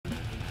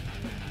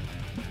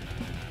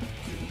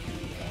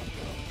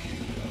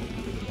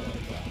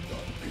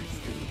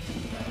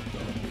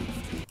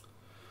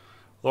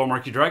Hello,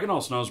 Markee Dragon,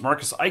 also known as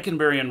Marcus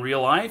Eikenberry in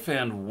real life,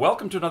 and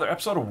welcome to another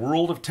episode of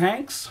World of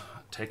Tanks.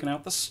 Taking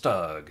out the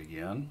Stug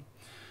again,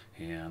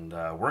 and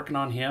working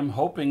on him,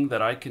 hoping that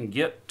I can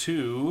get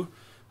to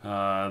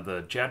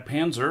the Jad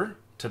Panzer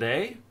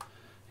today,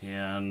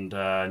 and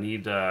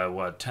need,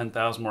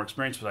 10,000 more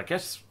experience, but I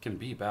guess it can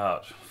be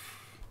about,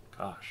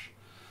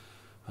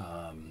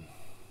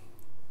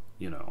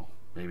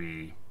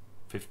 maybe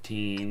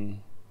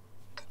 15,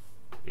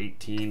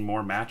 18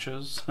 more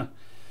matches.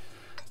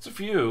 It's a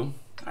few.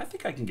 I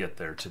think I can get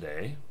there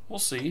today. We'll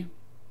see.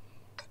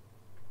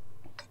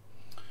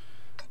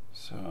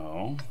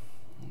 So,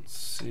 let's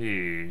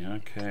see.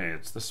 Okay,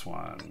 it's this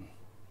one.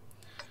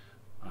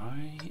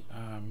 Let's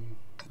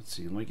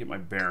see, let me get my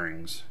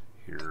bearings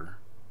here.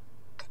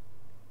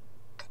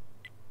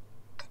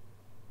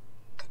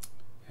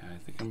 Yeah, I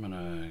think I'm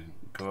gonna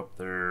go up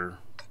there.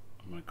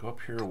 I'm gonna go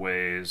up here a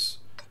ways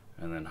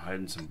and then hide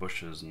in some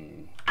bushes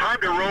and time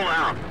to roll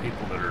out.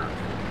 People that are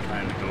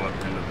trying to go up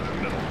into the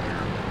middle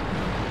here.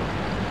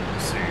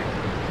 Let's see.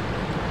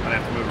 Might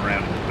have to move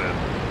around a little bit.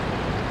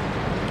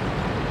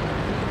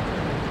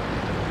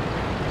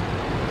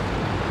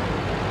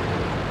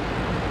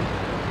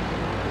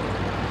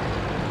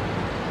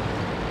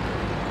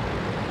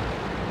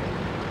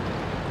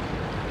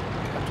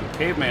 Captain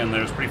Caveman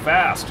there's pretty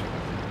fast.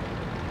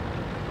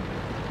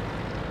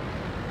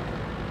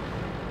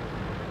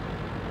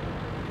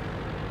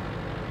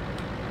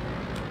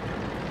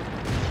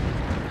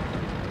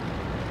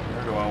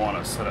 Where do I want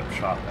to set up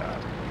shop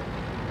at?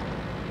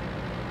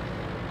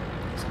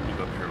 So let me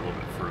go up here a little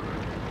bit further.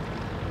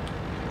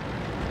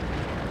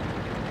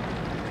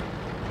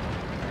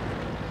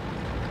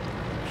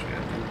 Actually, I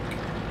think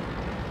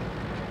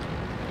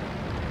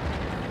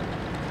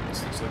this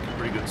looks like a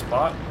pretty good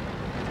spot.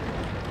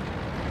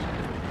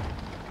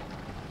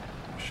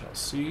 We shall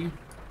see.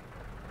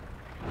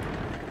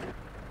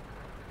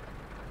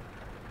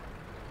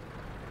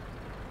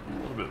 I'm a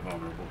little bit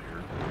vulnerable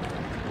here.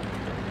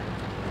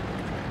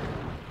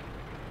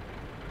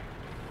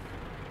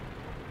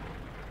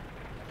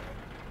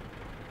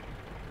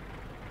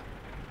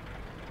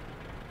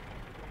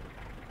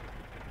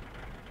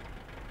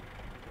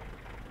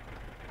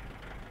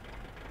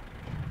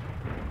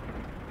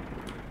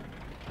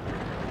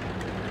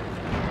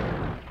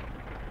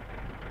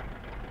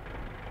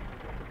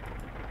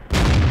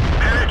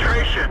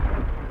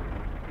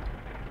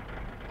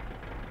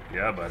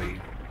 Yeah, buddy. I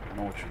don't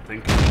know what you're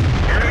thinking.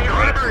 Enemy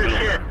armor is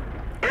hit.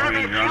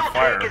 Enemy you're on fuel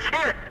fire. tank is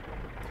hit.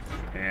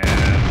 And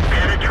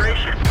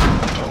Penetration.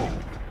 oh,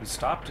 he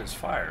stopped his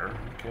fire.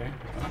 Okay.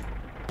 Well,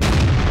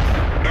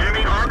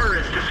 Enemy armor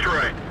is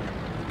destroyed.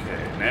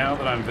 okay. Now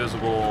that I'm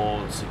visible,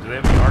 let's see, do they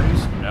have any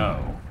arties?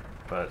 No.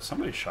 But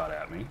somebody shot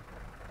at me.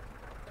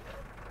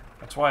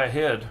 That's why I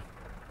hid.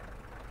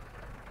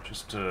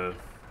 Just to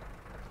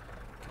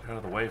get out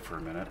of the way for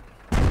a minute.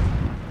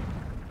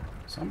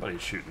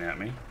 Somebody's shooting at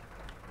me.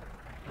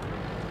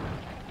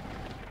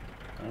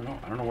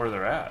 I don't know where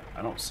they're at.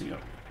 I don't see them.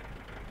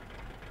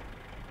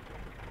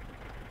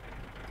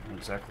 I don't know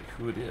exactly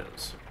who it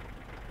is.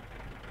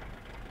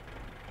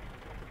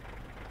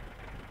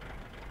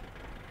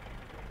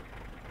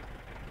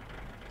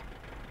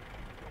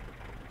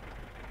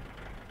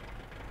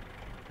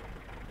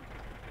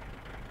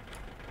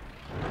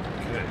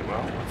 Okay,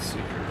 well, let's see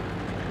here.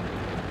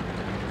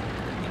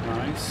 Can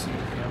I see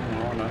him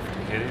well enough to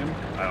hit him?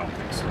 I don't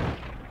think so.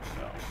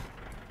 No.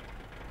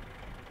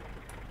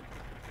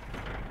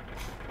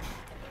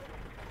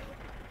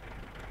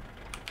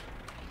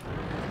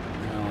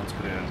 Now let's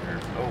go down here.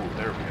 Oh,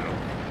 there we go.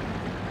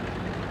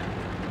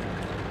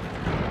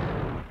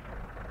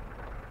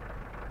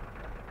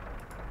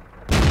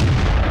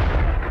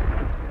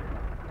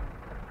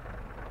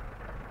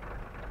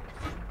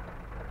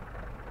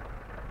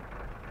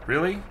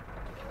 Really?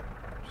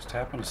 Just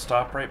happened to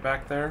stop right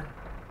back there?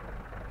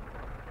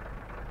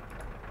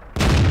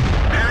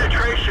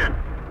 Penetration.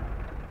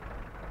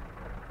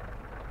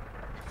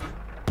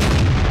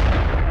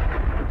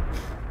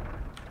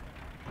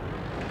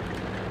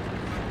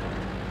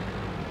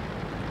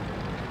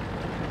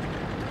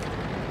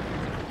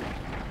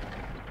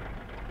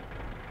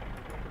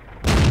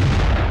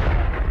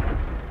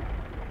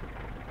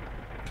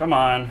 Come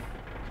on.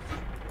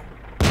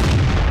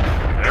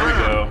 There we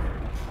go.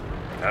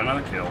 Got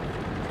another kill.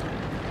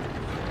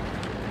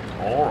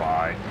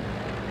 Alright.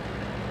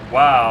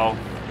 Wow.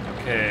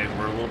 Okay,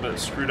 we're a little bit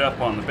screwed up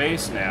on the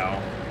base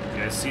now. You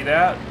guys see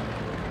that?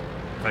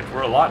 In fact,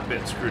 we're a lot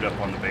bit screwed up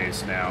on the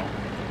base now.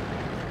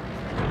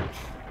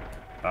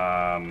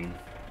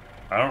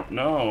 I don't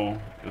know.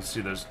 Let's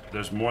see,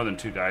 there's more than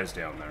 2 guys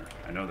down there.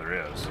 I know there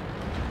is.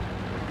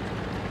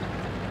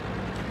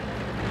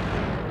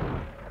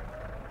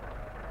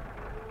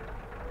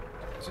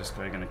 Is this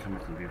guy gonna come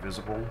up and be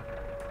visible?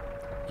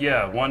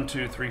 Yeah, 1,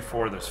 2, 3,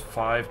 4. There's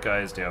 5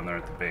 guys down there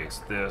at the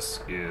base.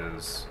 This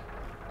is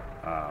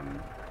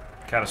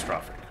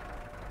catastrophic.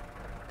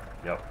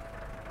 Yep.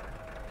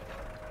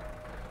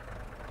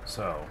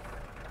 So,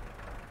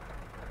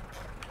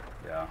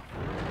 yeah.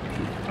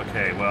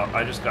 Okay, well,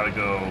 I just gotta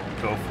go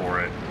for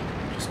it.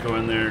 just go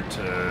in there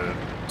to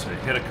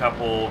hit a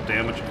couple,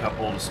 damage a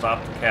couple, to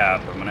stop the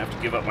cap. I'm going to have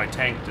to give up my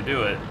tank to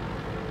do it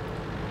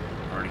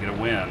in order to get a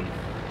win.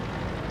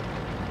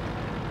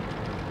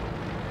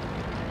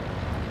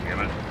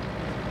 Damn it.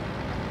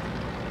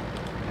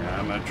 Yeah,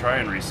 I'm going to try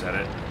and reset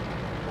it.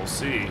 We'll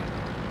see.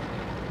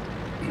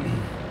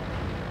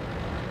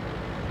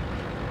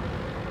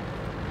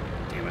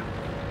 Damn it.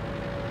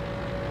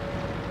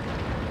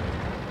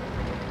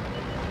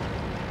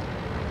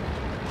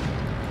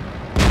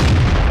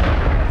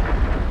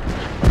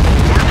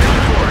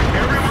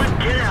 Everyone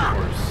get out.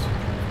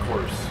 Of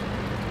course.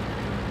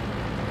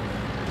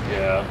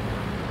 Yeah.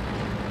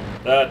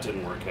 That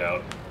didn't work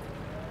out.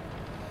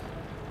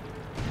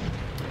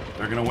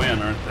 They're gonna win,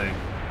 aren't they?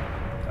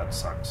 That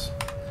sucks.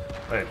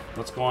 Hey,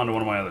 let's go on to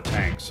one of my other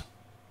tanks.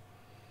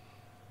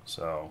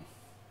 So,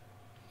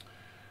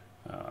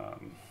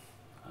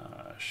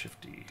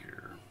 shifty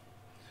here.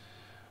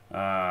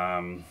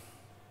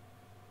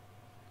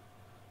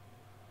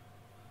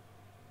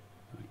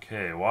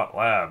 Okay, WoT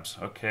Labs.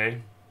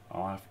 Okay,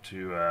 I'll have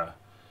to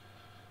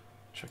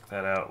check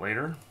that out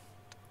later.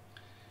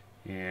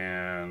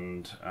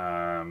 And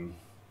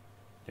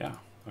yeah,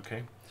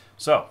 okay.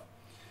 So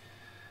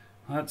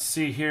let's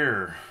see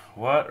here.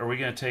 What are we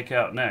going to take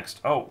out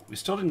next? Oh, we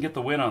still didn't get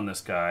the win on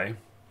this guy,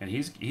 and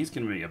he's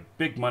going to be a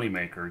big money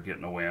maker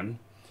getting a win.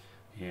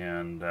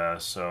 And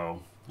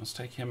so let's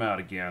take him out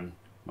again.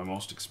 My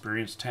most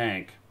experienced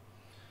tank,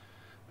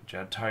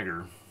 Jad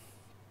Tiger.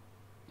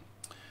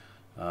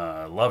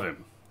 Love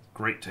him.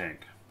 Great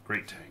tank.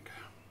 Great tank.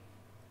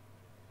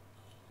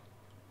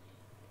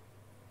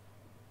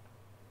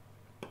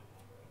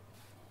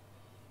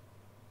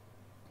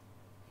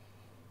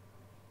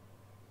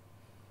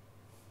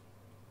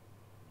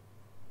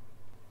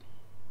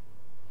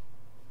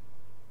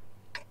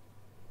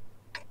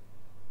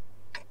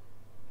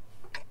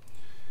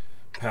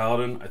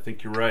 Paladin, I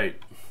think you're right.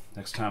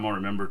 Next time I'll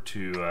remember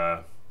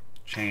to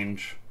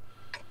change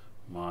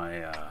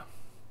my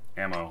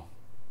ammo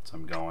as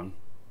I'm going.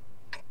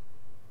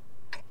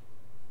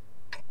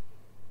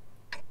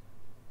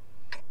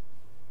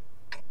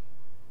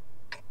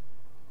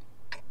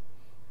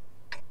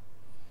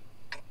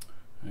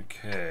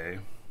 Okay.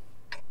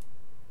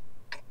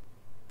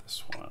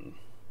 This one.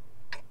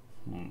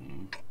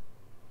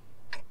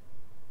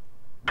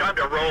 Time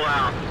to roll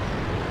out.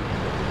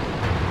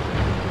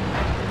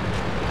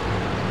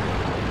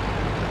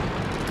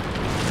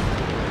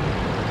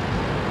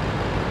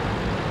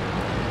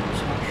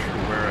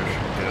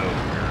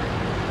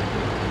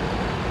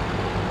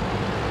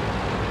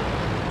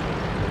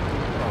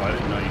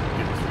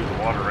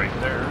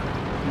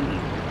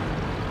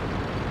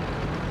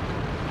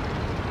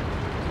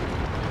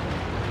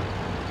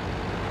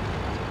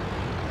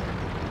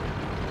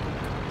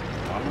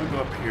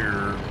 Up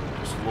here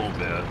just a little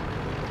bit,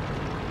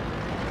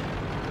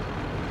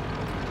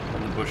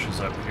 and the bushes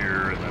up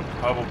here, and then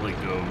probably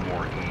go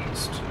more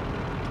east,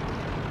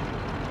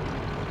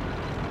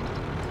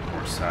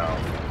 more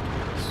south.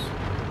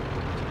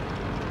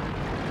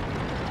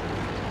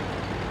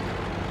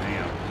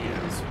 Damn, he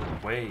is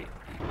way.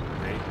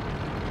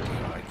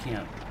 Damn, I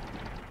can't.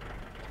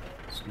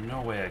 There's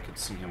no way I could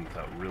see him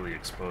without really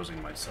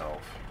exposing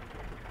myself.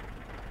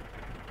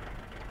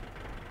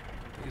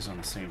 He's on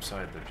the same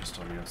side, they're just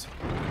on the other side.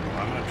 Well,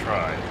 I'm going to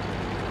try.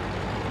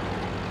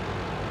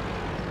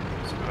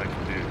 See what I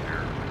can do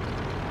here.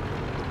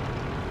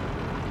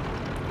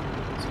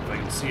 See if I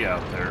can see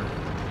out there.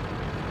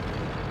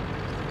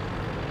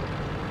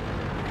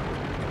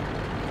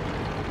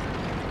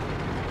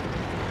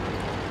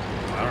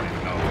 I don't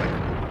even know if I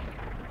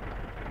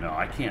can... No,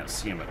 I can't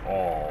see him at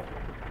all.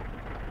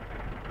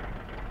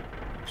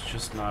 It's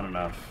just not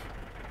enough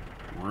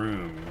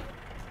room.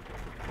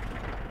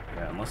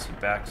 Yeah, unless he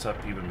backs up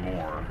even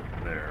more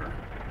there.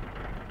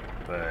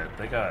 But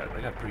they got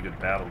pretty good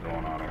battle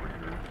going on over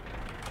here.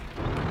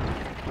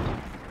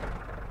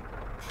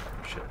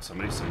 Shit,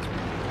 somebody sees me.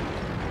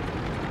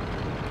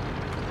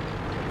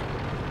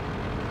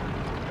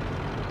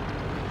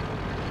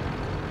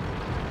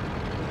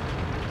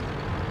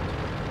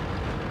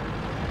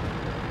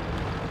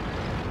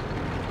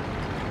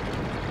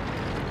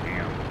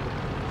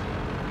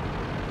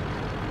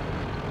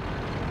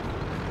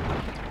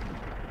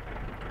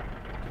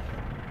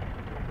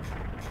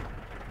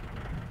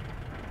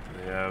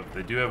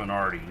 They do have an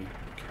arty.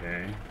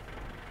 Okay.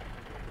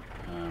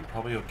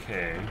 Probably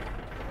okay.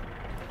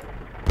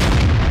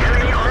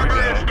 Enemy armor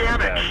is Yeah,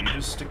 damaged. you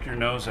just stick your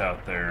nose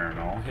out there and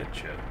I'll hit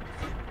you.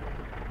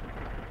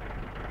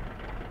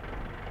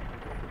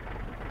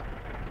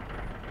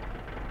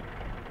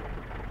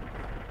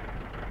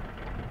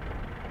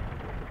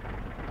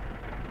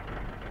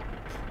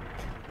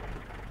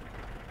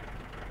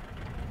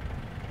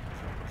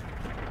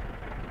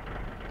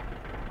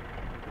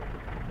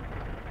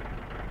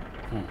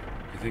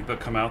 You think they'll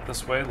come out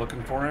this way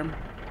looking for him?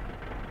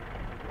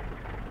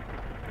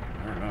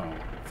 I don't know.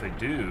 If they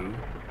do,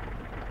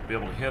 I'll be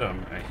able to hit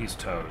him. He's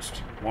toast.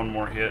 One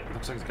more hit.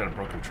 Looks like he's got a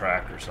broken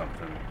track or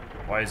something.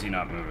 Why is he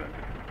not moving?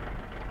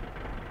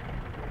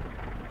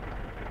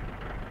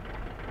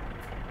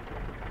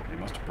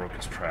 must have broke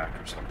his track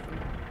or something.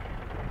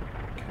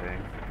 Okay,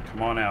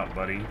 come on out,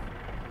 buddy.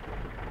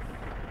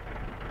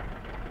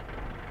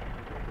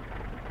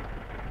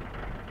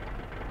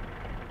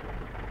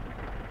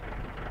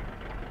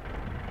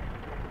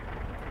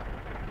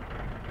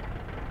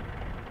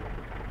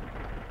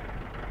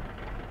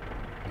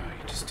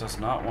 Does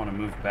not want to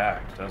move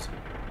back, does he?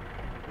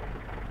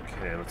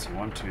 Okay, let's see.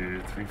 1,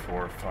 2, 3,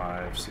 4,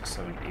 5, 6,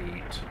 7,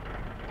 8.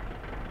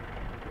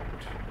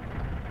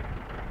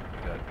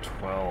 We got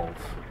 12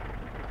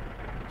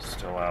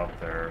 still out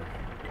there.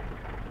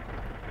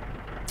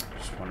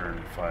 Just wondering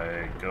if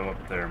I go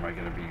up there, am I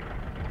going to be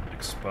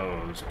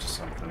exposed to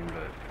something?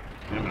 But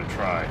I'm going to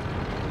try.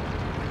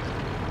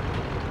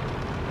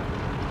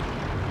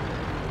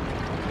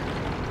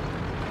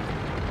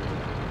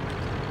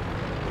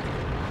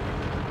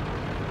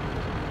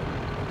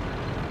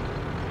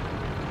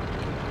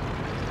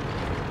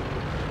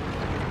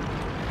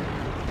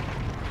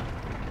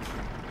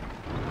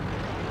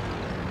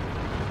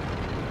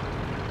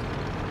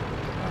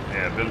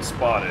 I've been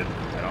spotted.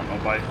 I don't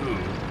know by who.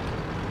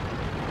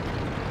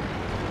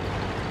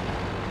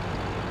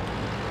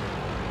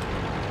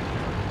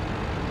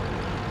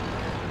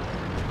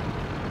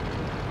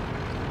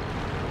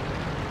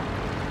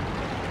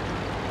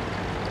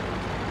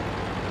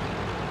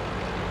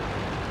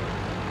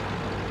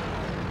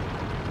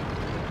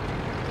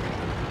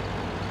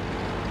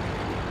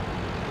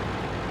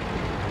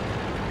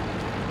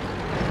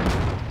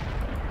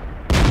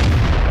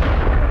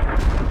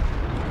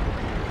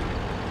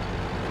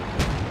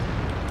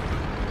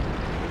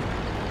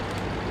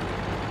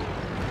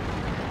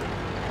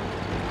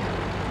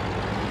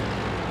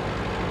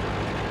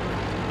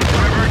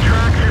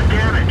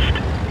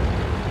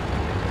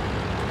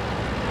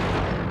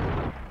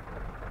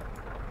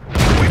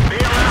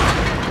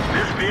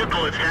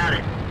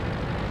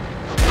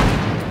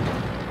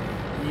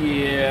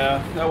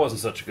 Yeah, that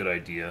wasn't such a good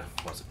idea,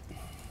 was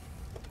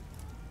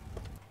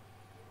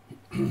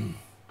it?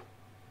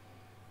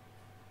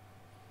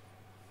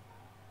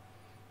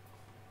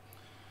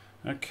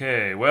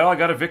 Okay, well, I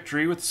got a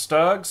victory with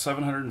Stug,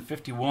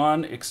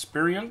 751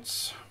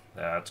 experience.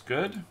 That's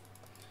good.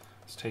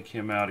 Let's take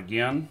him out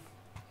again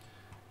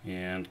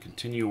and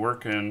continue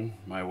working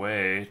my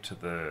way to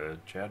the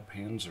Jad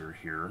Panzer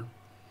here,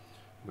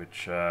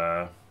 which,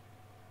 really,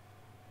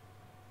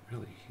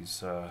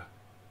 he's,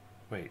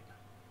 wait.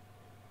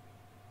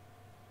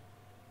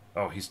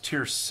 Oh, he's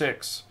tier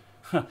 6.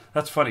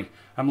 That's funny.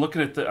 I'm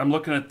looking at the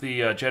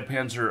Jad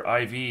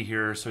Panzer IV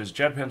here. So he's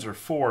Jad Panzer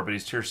 4, but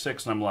he's tier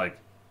 6, and I'm like,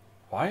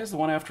 why is the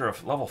one after a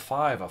level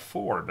 5 a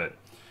 4? But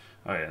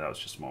oh yeah, that was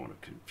just a moment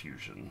of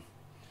confusion.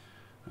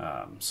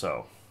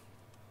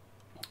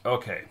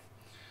 Okay,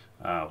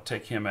 I'll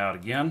take him out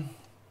again.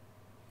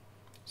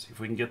 See if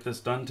we can get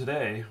this done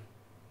today.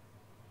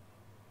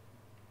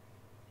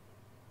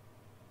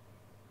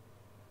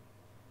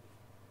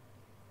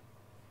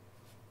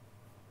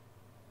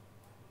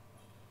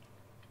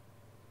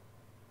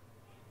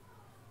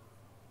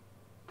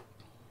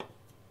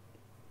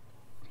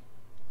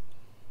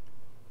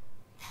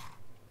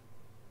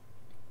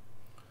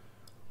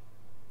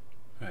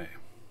 Okay,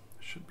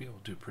 should be able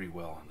to do pretty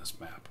well on this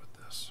map with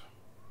this.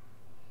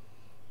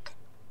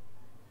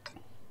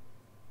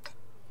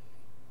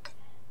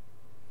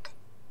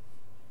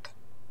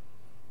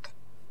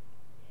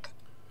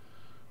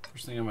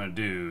 First thing I'm going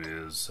to do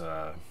is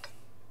I'm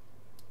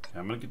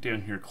going to get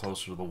down here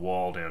closer to the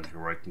wall down here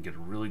where I can get a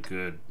really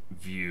good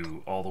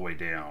view all the way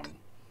down.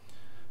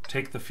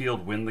 Take the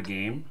field, win the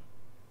game.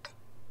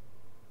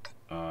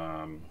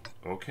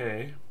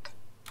 Okay.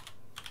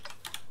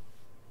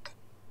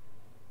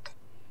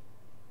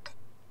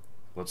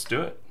 Let's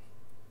do it.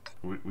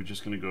 We're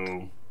just going to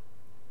go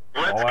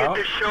Let's get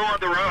this show on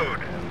the road.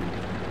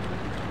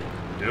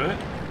 Do it?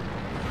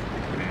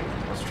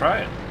 Let's try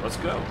it. Let's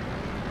go.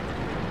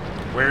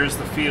 Where is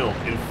the field?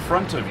 In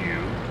front of you,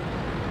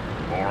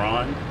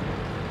 moron.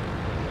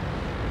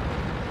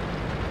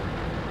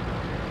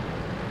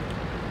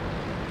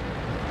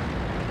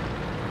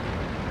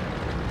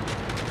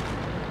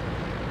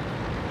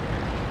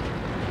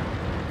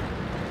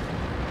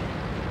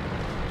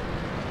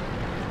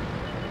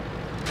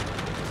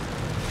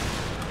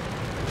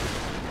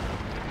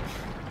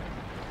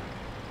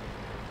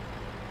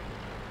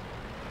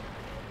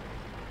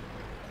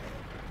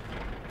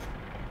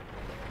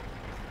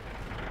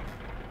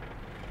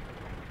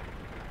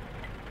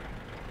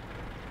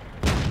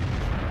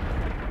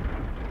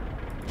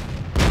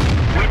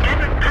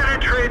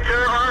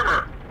 Their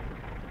armor.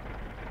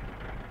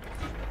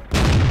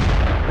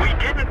 We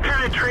didn't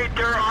penetrate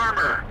their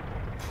armor.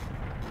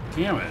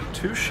 Damn it,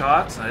 2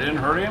 shots and I didn't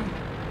hurt him?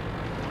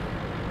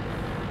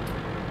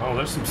 Oh,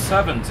 there's some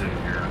 7s in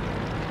here.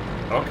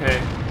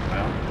 Okay,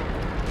 well,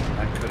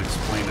 that could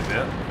explain a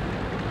bit.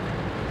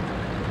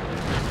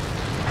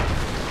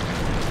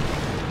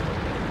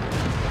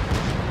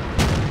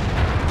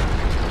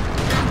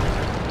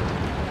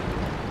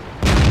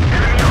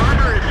 Enemy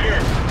armor is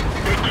hit.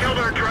 They killed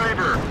our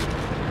driver.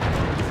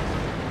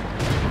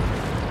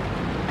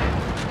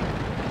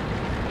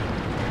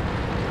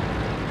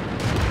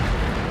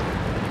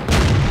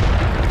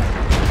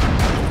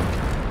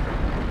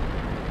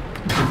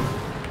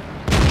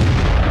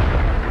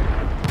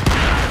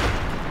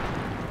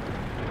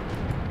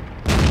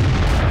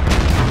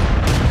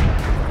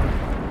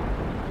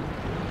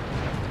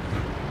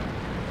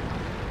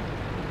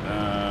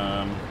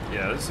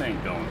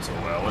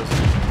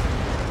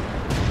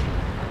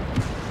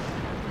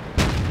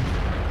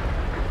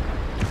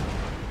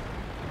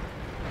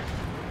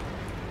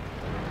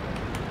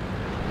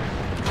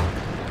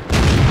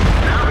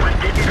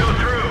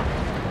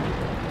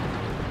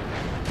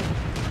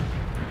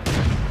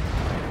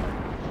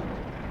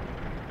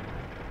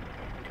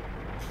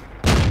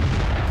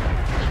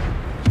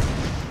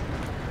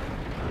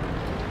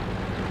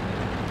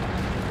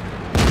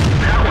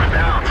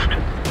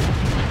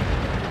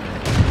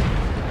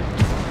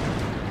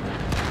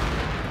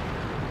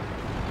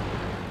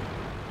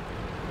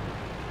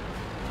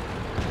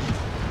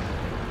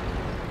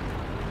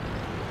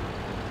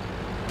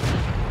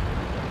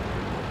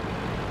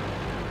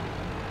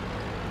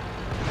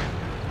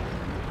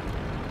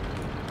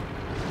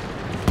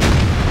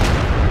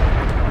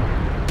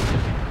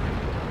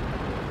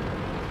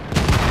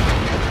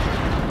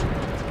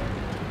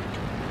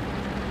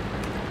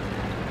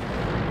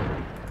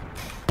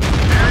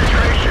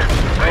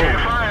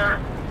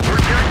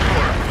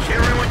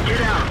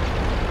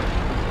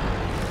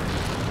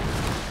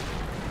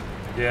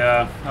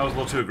 Yeah, that was a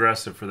little too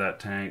aggressive for that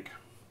tank.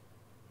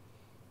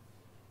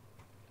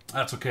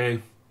 That's okay.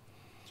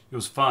 It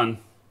was fun.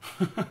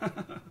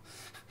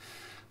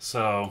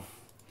 So,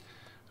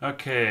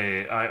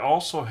 okay, I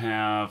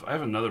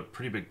have another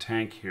pretty big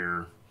tank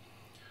here.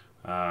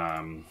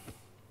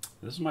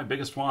 This is my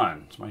biggest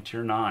one. It's my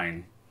tier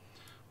 9.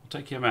 We'll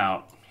take him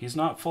out. He's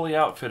not fully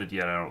outfitted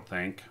yet, I don't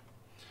think.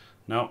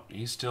 Nope,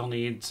 he still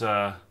needs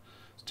a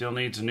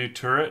new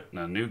turret and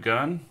a new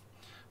gun,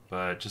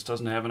 but just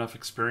doesn't have enough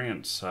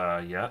experience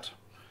yet.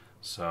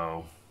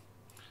 So,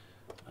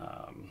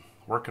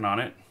 working on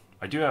it.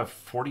 I do have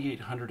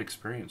 4,800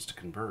 experience to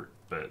convert,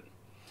 but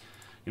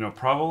you know,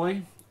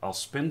 probably I'll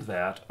spend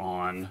that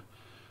on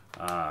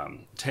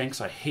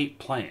tanks I hate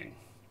playing.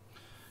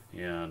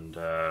 And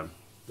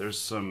there's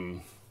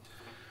some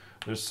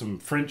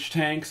French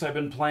tanks I've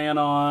been playing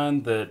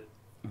on that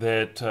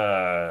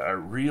I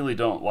really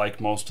don't like.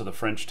 Most of the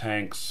French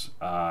tanks.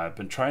 I've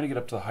been trying to get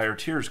up to the higher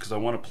tiers because I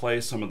want to play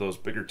some of those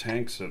bigger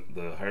tanks,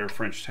 the higher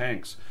French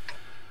tanks.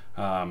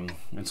 And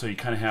so you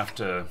kind of have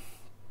to,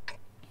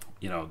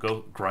 you know,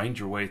 go grind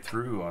your way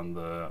through on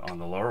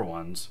the lower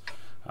ones.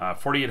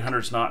 4,800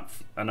 is not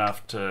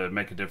enough to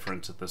make a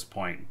difference at this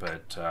point,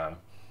 but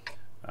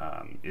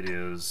it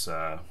is.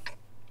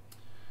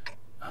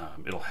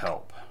 It'll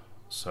help.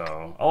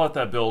 So I'll let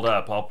that build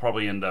up. I'll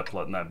probably end up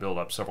letting that build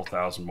up several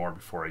thousand more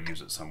before I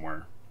use it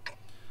somewhere.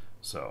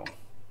 So,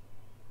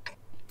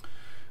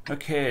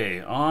 okay,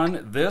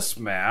 on this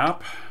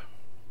map,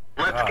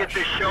 Let's get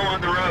this show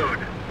on the road.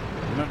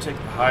 I'm going to take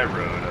the high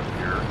road up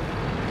here.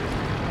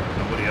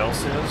 Nobody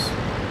else is.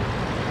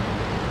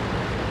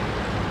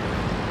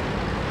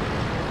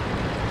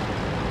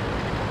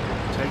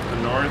 Take the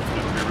north, and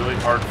it'll be really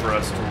hard for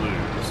us to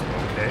lose.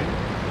 Okay.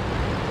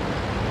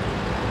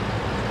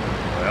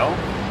 Well,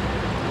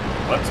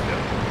 let's go.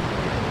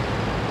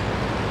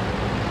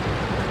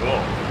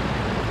 Cool.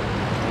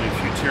 Only a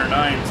few tier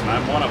 9s, and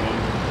I'm one of them.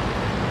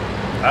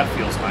 That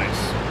feels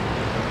nice.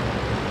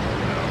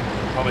 You know,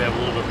 probably have a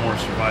little bit more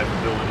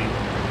survivability.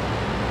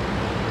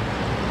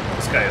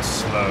 This guy is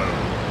slow.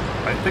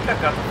 I think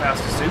I've got the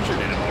fastest engine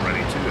in him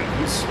already, too, and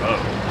he's slow.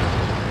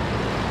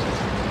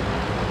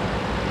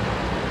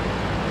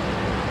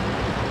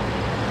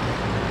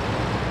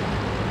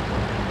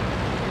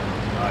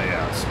 Oh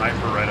yeah,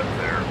 sniper right up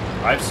there.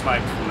 I've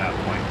sniped from that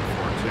point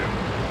before, too.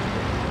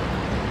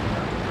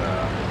 And,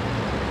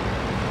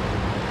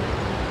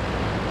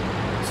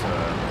 it's a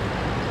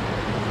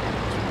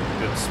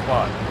good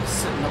spot. He's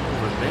sitting up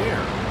over there.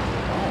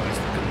 Oh, he's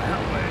looking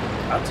that way.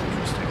 That's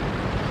interesting.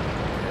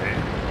 Okay.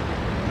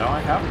 No, I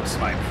haven't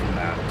sniped from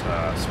that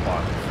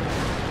spot before.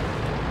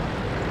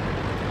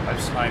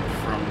 I've sniped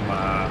from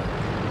a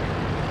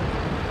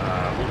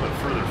little bit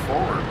further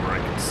forward where I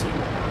can see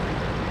more.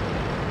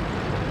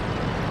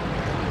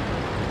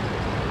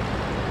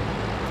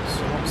 So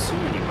I don't see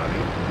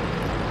anybody.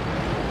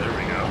 There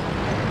we go.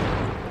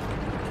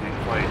 Can't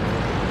quite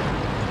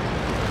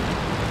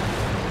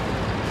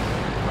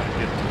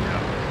get to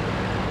him.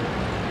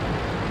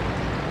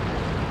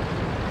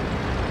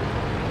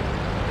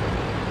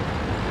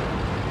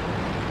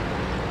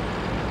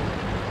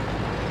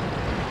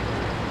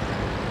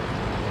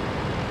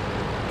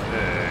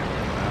 Okay,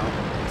 well,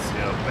 let's see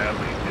how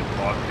badly you get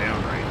bogged down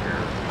right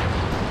here.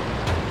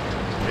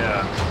 Yeah,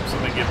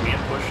 somebody give me a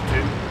push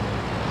too,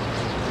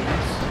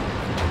 please.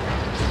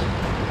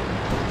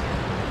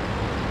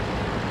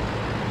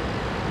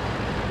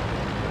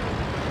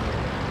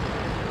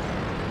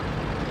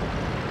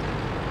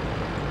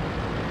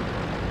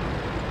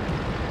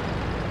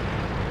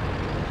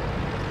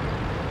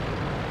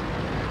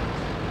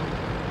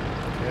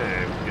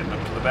 Okay, we're getting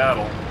up to the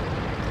battle.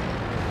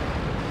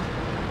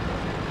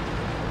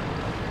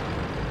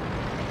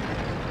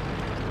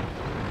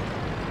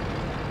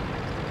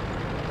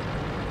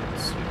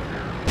 Let's see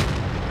here.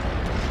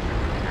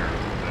 Here a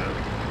little bit.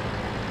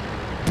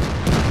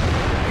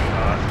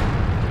 Shot.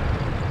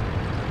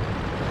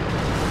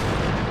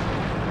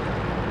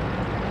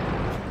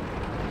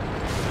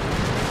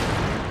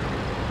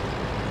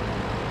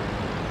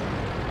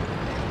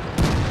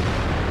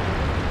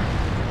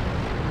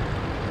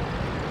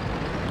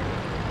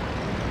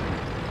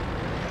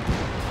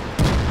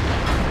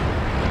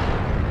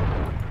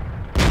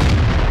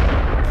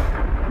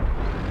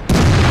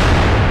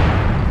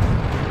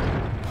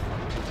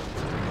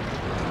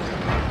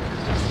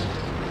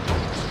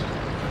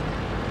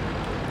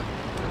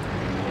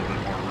 A little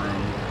bit more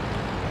room.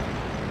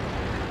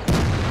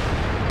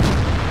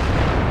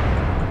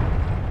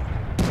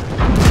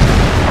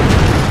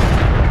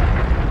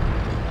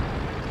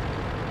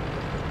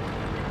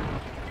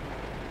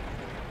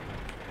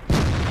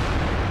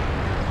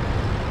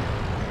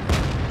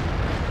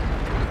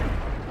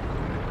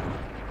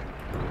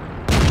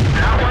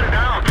 That one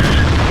down.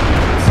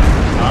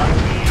 Not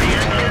The me,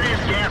 engine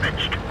is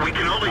damaged. We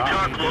can only not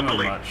talk me doing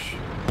locally. much.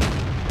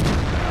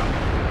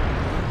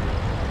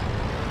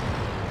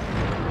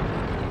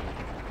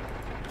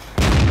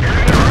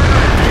 Enemy armor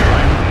is in.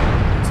 Finally,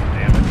 get some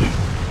damage.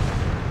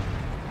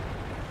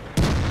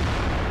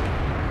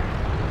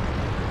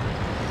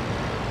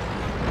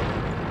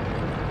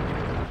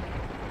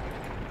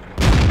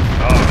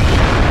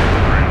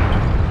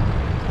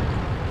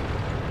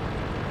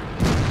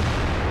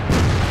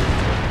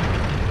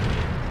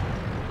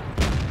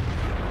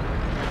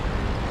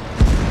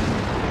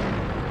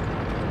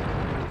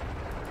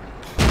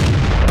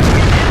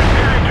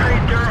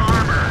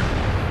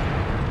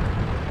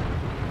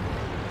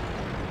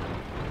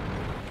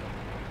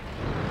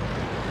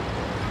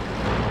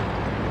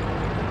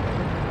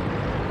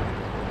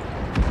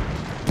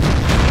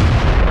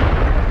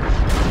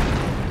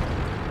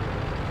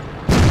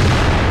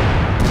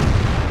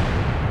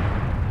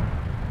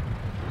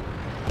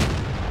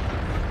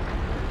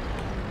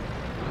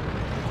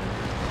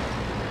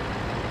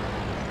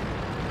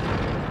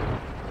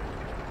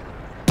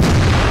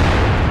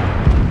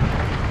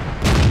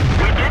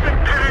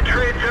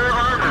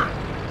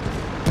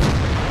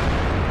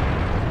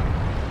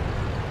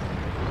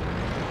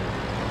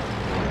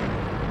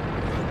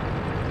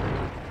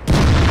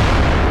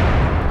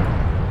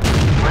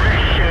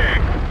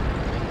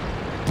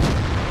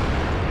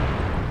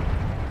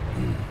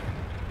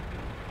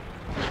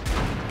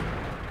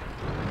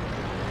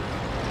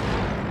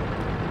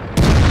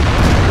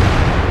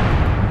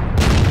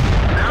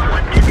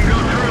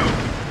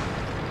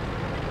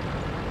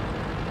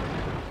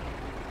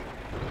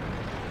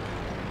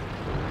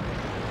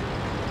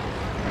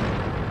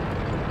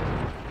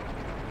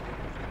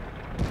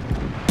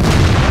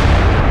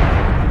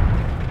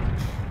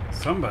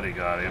 Somebody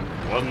got him.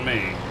 It wasn't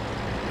me.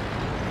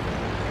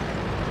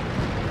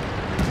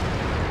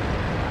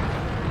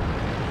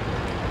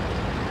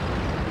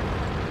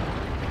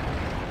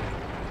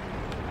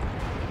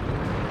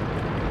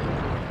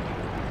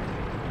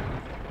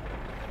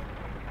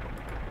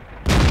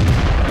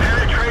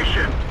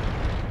 Penetration.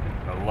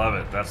 I love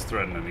it. That's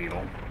threading the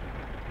needle.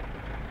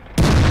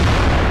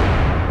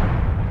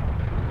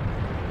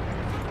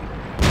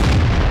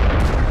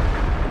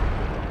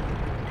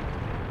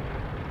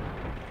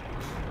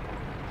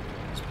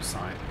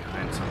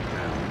 Behind something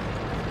now.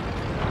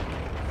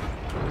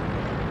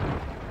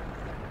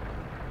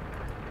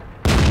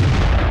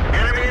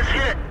 Enemy is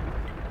hit.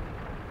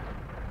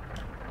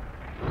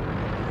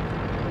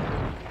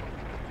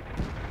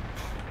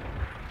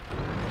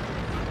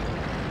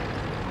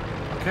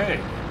 Okay.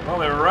 Well,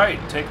 they were right.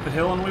 Take the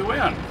hill and we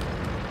win.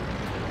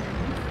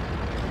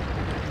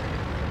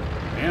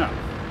 Yeah.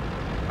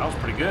 That was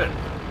pretty good.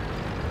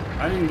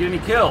 I didn't get any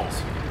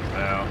kills.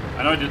 Well,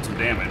 I know I did some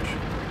damage,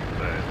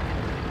 but...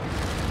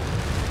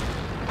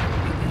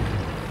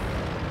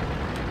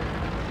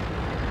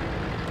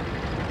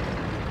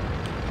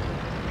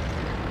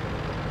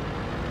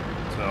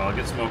 So I'll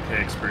get some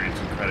okay experience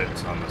and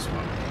credits on this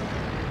one.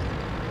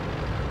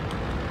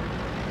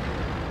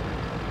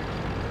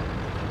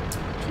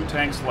 Two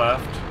tanks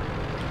left.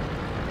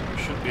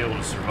 We should be able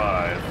to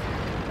survive,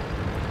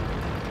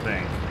 I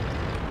think.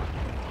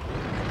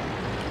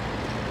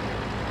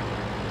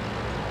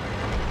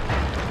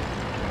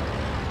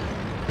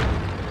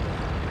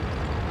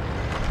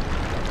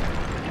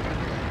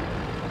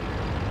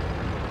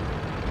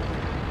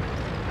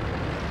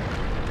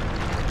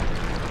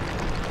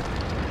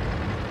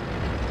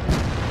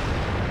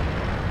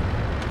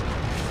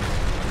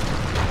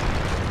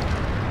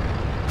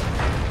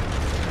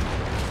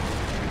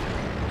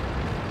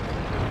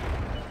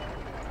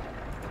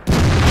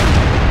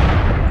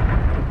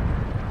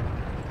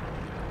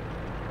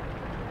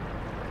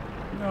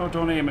 No,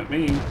 don't aim at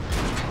me.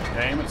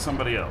 Aim at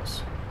somebody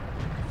else.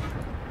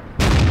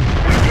 We didn't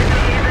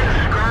even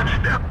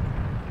scratch them.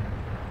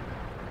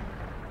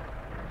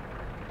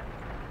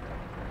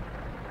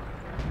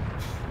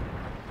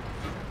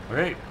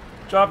 Okay,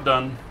 job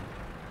done.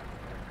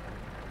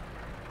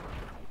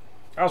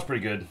 That was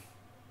pretty good.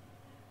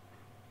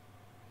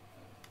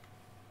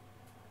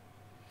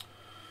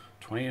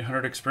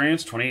 2,800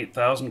 experience,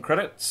 28,000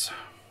 credits.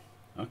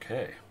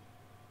 Okay.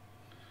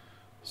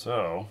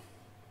 So...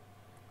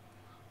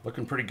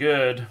 looking pretty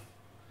good.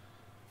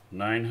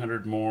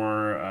 900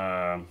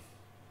 more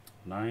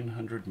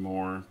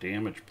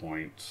damage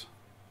points.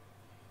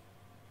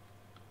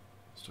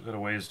 Still got a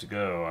ways to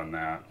go on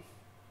that.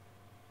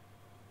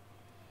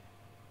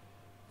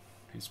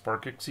 Hey,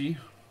 Sparkixie.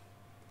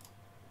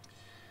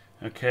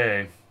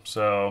 Okay,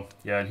 so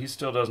yeah, and he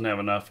still doesn't have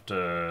enough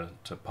to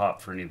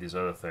pop for any of these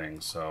other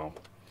things, so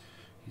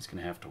he's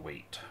gonna have to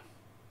wait.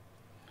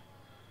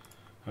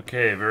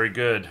 Okay, very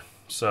good.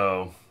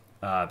 So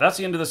that's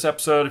the end of this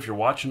episode. If you're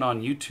watching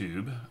on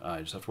YouTube,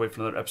 you just have to wait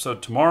for another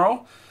episode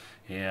tomorrow.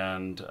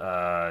 And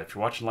if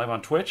you're watching live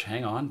on Twitch,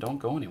 hang on, don't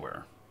go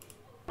anywhere.